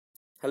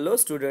Hello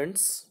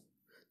students,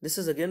 this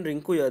is again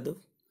Rinku Yadav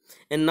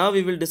and now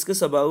we will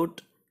discuss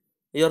about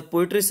your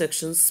poetry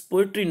sections,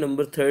 poetry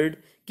number 3rd,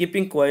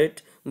 Keeping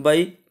Quiet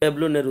by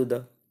Pablo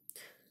Neruda.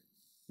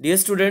 Dear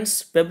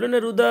students, Pablo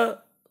Neruda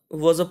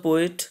was a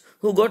poet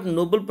who got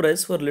Nobel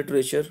Prize for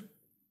Literature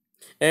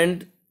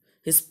and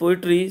his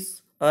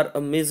poetries are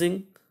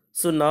amazing.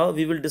 So now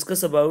we will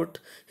discuss about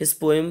his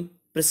poem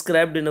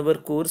prescribed in our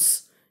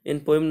course in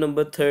poem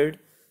number 3rd,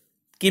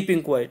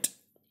 Keeping Quiet.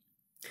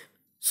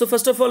 So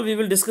first of all, we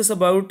will discuss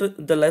about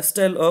the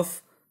lifestyle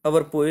of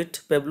our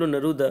poet Pablo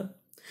Neruda.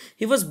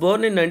 He was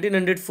born in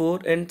 1904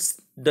 and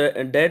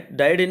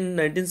died in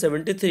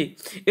 1973.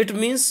 It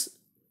means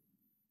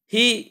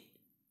he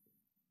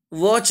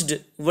watched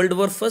World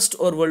War First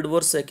or World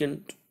War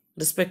Second,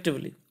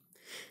 respectively.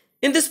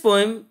 In this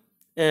poem,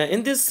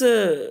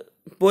 the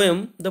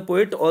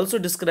poet also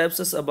describes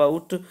us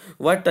about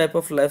what type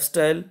of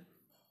lifestyle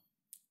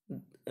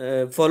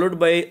followed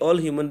by all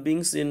human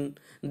beings in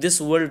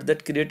this world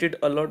that created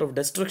a lot of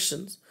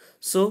destructions.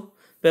 So,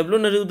 Pablo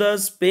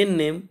Neruda's pen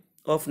name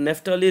of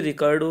Neftali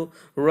Ricardo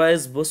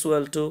Ruiz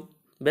Basualto,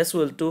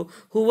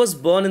 who was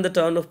born in the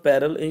town of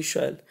Parral in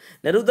Shile.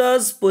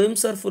 Neruda's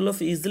poems are full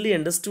of easily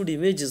understood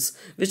images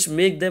which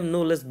make them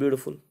no less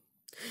beautiful.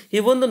 He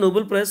won the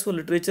Nobel Prize for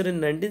Literature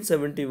in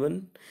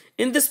 1971.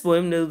 In this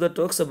poem, Neruda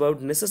talks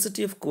about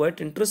necessity of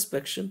quiet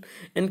introspection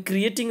and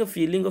creating a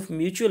feeling of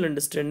mutual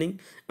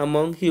understanding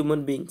among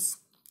human beings.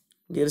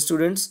 Dear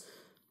students,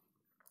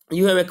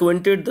 you have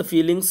acquainted the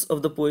feelings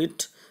of the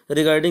poet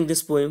regarding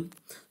this poem.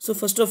 So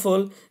first of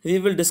all, we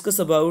will discuss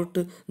about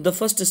the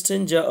first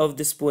stanza of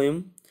this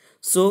poem.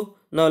 So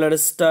now let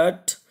us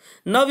start.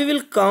 Now we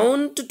will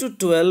count to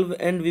 12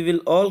 and we will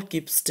all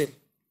keep still.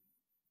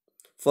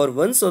 For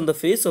once on the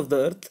face of the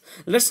earth,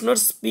 let's not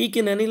speak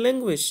in any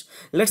language.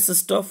 Let's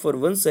stop for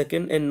 1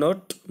 second and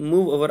not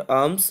move our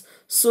arms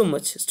so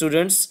much.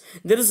 Students,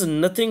 there is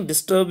nothing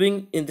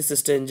disturbing in this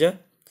stanza.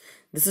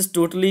 This is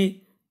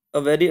totally a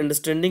very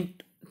understanding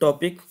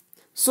topic.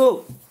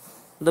 So,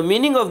 the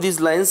meaning of these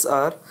lines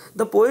are,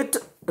 the poet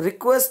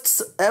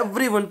requests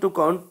everyone to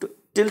count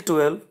till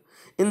 12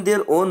 in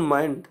their own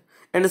mind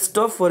and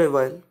stop for a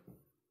while.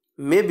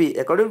 Maybe,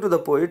 according to the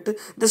poet,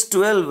 this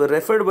 12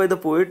 referred by the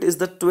poet is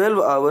the 12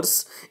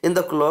 hours in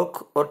the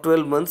clock or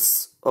 12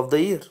 months of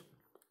the year.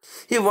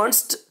 He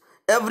wants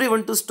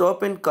everyone to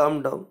stop and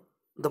calm down.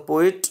 The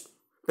poet,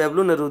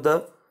 Pablo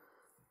Neruda,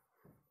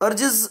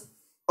 urges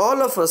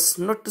all of us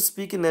not to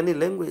speak in any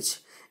language,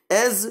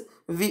 as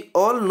we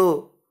all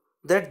know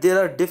that there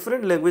are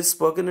different languages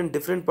spoken in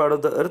different parts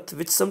of the earth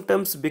which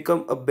sometimes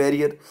become a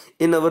barrier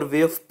in our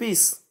way of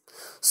peace.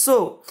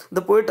 So,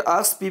 the poet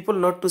asks people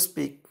not to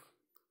speak.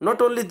 Not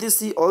only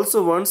this, he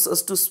also wants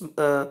us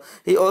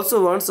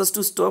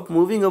to stop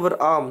moving our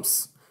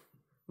arms.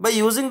 By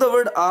using the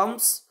word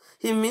arms,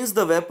 he means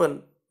the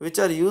weapon which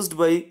are used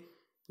by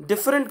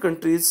different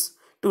countries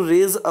to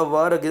raise a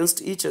war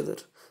against each other.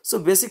 So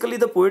basically,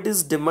 the poet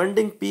is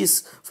demanding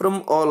peace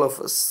from all of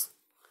us.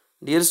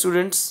 Dear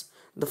students,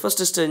 the first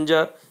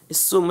stanza is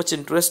so much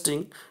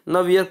interesting.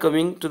 Now we are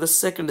coming to the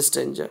second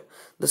stanza.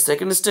 The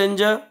second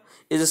stanza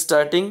is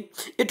starting.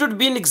 It would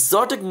be an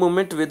exotic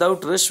moment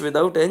without rush,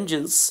 without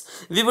engines.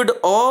 We would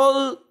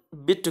all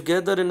be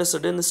together in a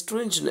sudden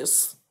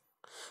strangeness.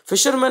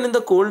 Fishermen in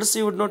the cold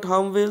sea would not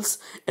harm whales,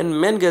 and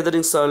men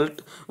gathering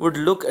salt would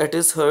look at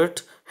his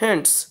hurt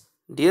hands.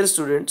 Dear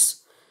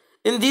students,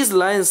 in these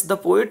lines, the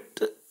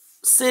poet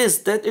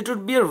says that it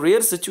would be a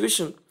rare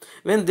situation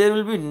when there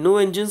will be no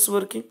engines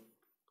working.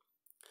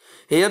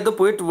 Here the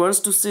poet wants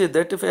to say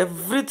that if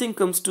everything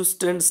comes to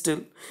stand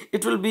still,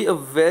 it will be a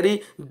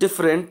very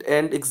different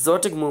and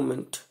exotic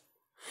moment.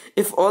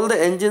 If all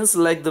the engines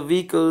like the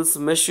vehicles,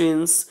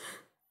 machines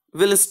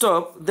will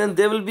stop, then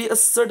there will be a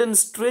sudden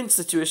strange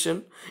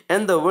situation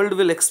and the world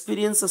will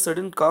experience a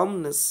sudden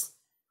calmness,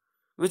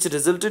 which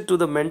resulted to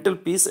the mental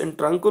peace and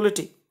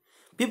tranquility.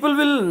 People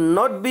will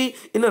not be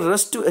in a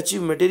rush to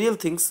achieve material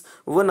things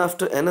one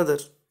after another,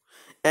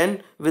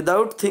 and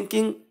without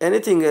thinking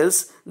anything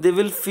else, they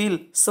will feel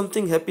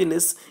something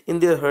happiness in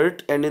their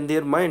heart and in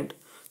their mind.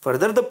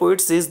 Further, the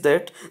poet says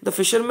that the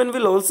fishermen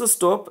will also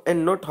stop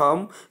and not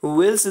harm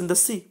whales in the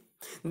sea.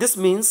 This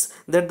means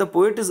that the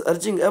poet is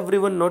urging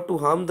everyone not to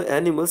harm the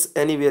animals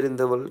anywhere in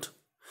the world.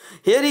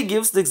 Here he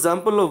gives the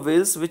example of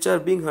whales which are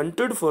being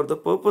hunted for the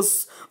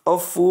purpose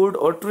of food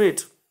or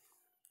trade.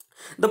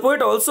 The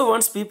poet also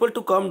wants people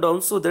to calm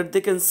down so that they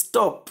can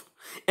stop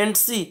and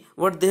see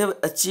what they have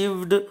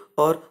achieved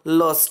or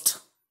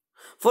lost.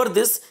 For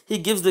this, he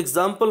gives the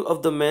example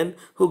of the man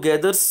who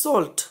gathers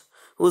salt,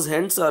 whose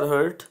hands are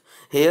hurt.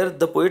 Here,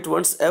 the poet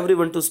wants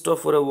everyone to stop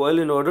for a while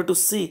in order to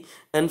see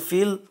and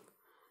feel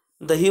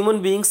the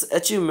human beings'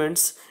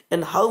 achievements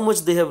and how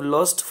much they have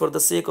lost for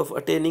the sake of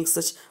attaining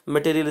such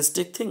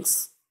materialistic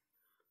things.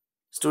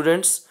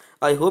 Students,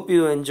 I hope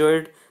you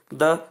enjoyed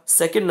the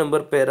second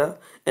number para,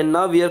 and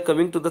now we are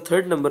coming to the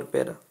third number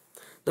para.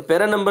 The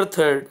para number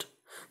third.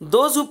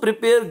 Those who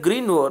prepare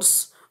green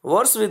wars,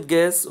 wars with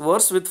gas,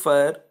 wars with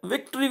fire,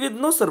 victory with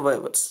no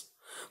survivors.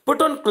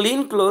 put on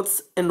clean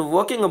clothes and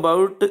walking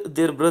about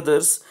their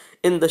brothers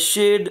in the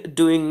shade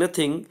doing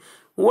nothing.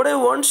 What I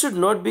want should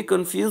not be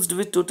confused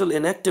with total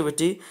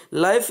inactivity.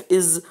 Life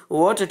is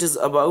what it is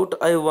about.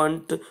 I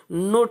want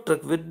no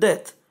truck with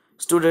death.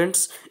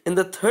 Students, in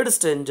the third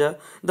stanza,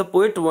 the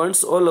poet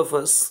wants all of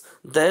us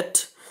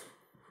that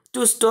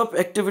to stop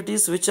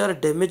activities which are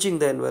damaging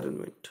the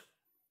environment.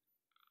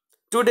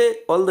 Today,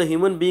 all the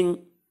human beings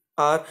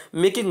are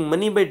making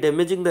money by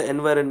damaging the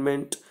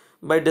environment,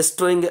 by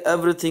destroying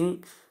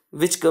everything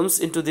which comes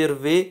into their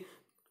way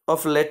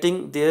of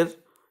letting their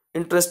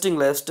interesting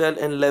lifestyle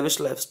and lavish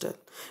lifestyle.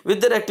 With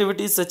their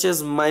activities such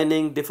as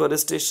mining,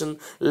 deforestation,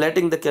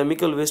 letting the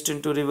chemical waste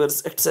into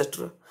rivers,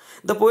 etc.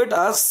 The poet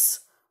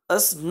asks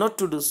us not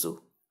to do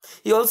so.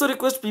 He also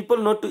requests people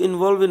not to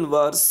involve in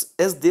wars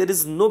as there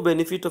is no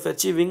benefit of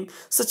achieving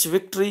such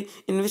victory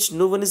in which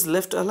no one is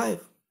left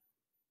alive.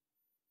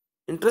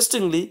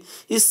 Interestingly,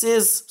 he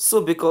says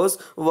so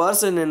because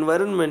wars and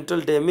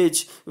environmental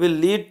damage will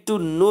lead to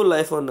no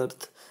life on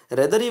earth.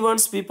 Rather, he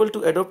wants people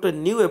to adopt a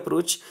new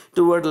approach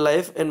toward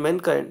life and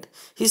mankind.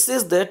 He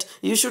says that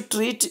you should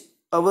treat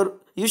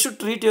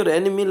your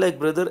enemy like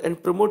brother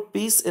and promote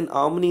peace and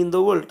harmony in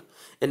the world.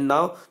 And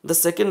now the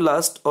second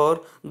last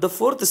or the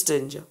fourth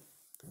stanza.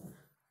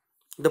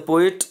 The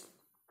poet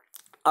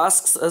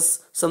asks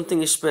us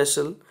something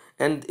special,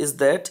 and is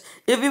that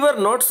if we were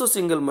not so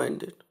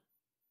single-minded,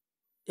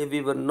 if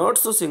we were not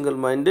so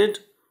single-minded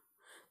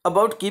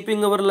about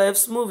keeping our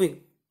lives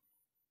moving,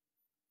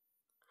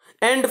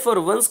 and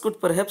for once could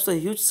perhaps a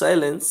huge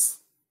silence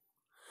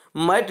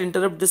might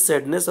interrupt the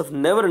sadness of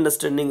never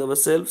understanding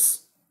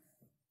ourselves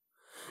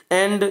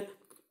and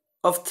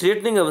of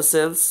threatening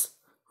ourselves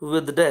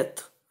with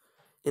death.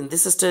 In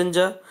this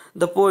stanza,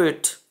 the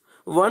poet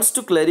wants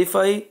to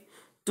clarify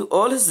to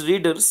all his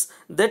readers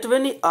that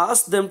when he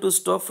asks them to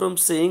stop from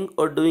saying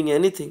or doing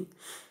anything,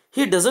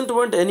 he doesn't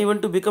want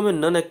anyone to become a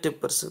non-active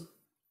person.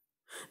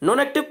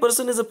 Non-active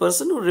person is a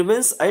person who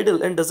remains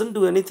idle and doesn't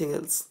do anything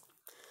else.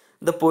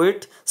 The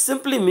poet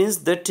simply means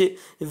that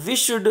we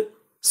should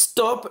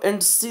stop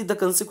and see the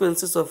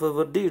consequences of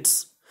our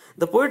deeds.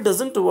 The poet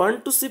doesn't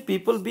want to see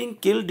people being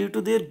killed due to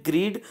their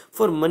greed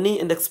for money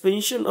and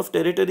expansion of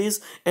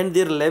territories and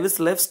their lavish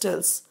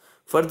lifestyles.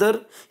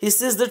 Further, he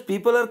says that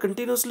people are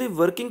continuously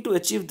working to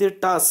achieve their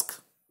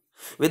task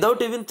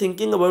without even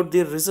thinking about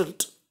their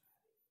result.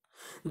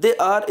 They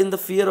are in the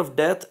fear of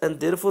death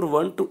and therefore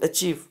want to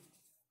achieve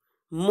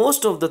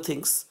most of the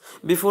things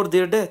before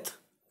their death.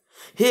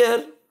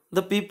 Here,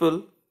 the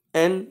people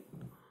and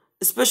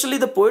especially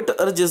the poet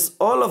urges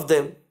all of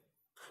them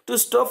to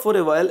stop for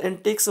a while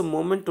and takes a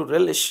moment to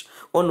relish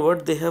on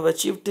what they have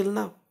achieved till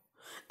now.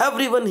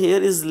 Everyone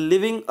here is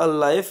living a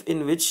life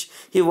in which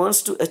he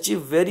wants to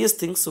achieve various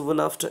things one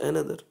after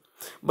another.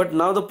 But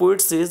now the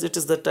poet says it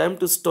is the time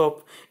to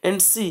stop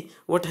and see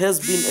what has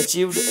been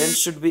achieved and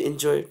should be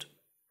enjoyed.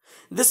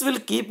 This will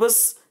keep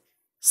us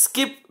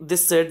skip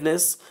this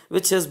sadness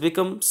which has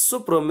become so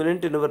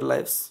prominent in our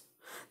lives.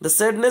 The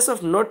sadness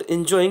of not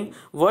enjoying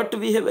what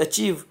we have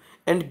achieved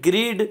and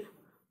greed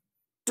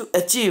to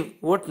achieve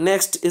what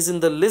next is in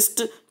the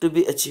list to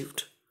be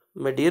achieved.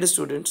 My dear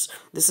students,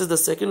 this is the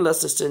second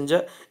last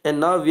stanza and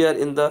now we are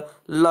in the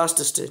last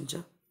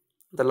stanza.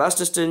 The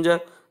last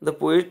stanza, the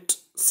poet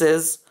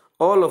says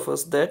all of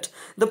us that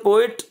the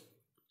poet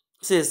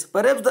says,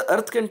 perhaps the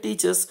earth can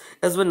teach us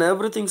as when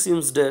everything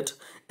seems dead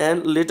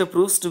and later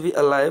proves to be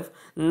alive.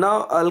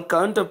 Now I'll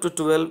count up to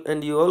 12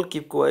 and you all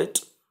keep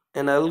quiet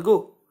and I'll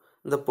go.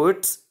 The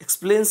poet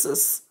explains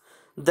us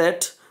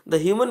that the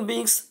human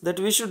beings that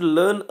we should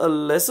learn a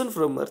lesson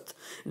from earth.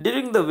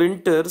 During the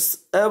winters,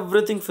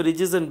 everything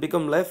freezes and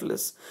become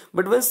lifeless.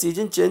 But when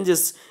season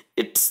changes,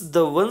 it's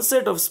the one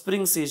set of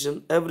spring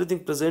season. Everything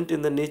present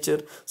in the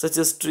nature, such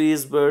as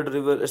trees, bird,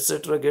 river,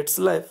 etc., gets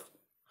life.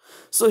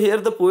 So here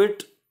the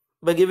poet,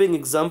 by giving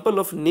example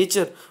of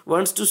nature,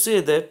 wants to say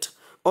that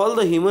all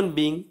the human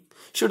being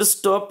should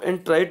stop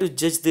and try to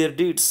judge their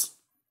deeds,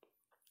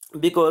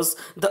 because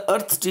the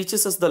earth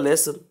teaches us the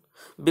lesson,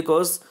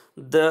 because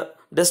the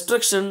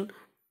destruction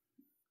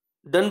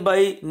done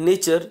by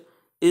nature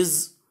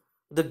is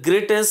the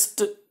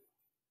greatest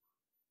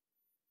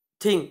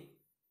thing,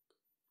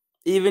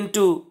 even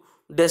to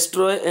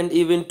destroy and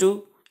even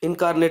to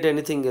incarnate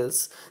anything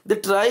else. They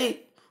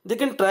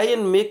can try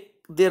and make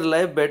their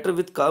life better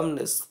with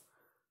calmness.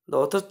 The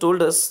author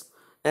told us,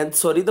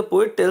 the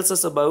poet tells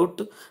us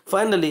about,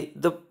 finally,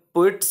 the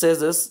poet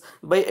says us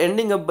by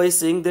ending up by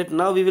saying that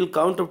now we will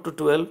count up to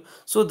 12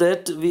 so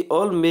that we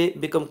all may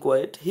become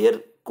quiet. Here,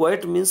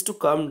 quiet means to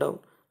calm down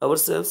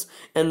ourselves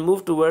and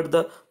move toward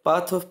the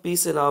path of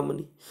peace and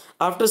harmony.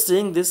 After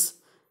saying this,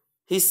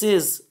 he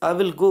says, I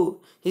will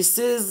go. He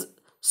says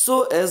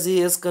so as he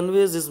has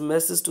conveys his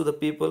message to the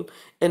people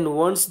and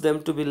wants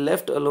them to be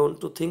left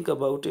alone to think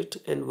about it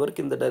and work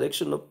in the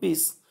direction of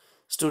peace.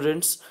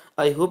 Students,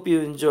 I hope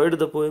you enjoyed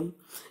the poem,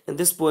 and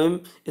this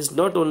poem is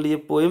not only a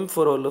poem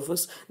for all of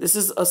us, this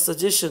is a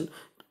suggestion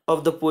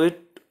of the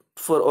poet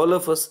for all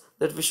of us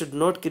that we should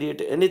not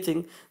create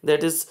anything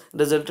that is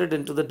resulted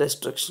into the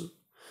destruction.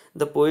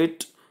 The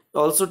poet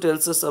also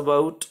tells us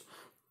about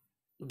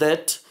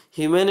that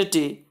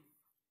humanity,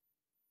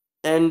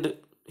 and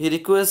he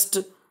requests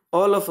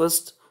all of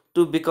us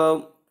to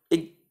become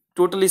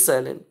totally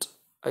silent.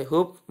 I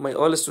hope my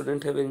all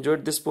students have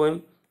enjoyed this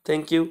poem.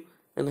 Thank you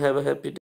and have a happy day.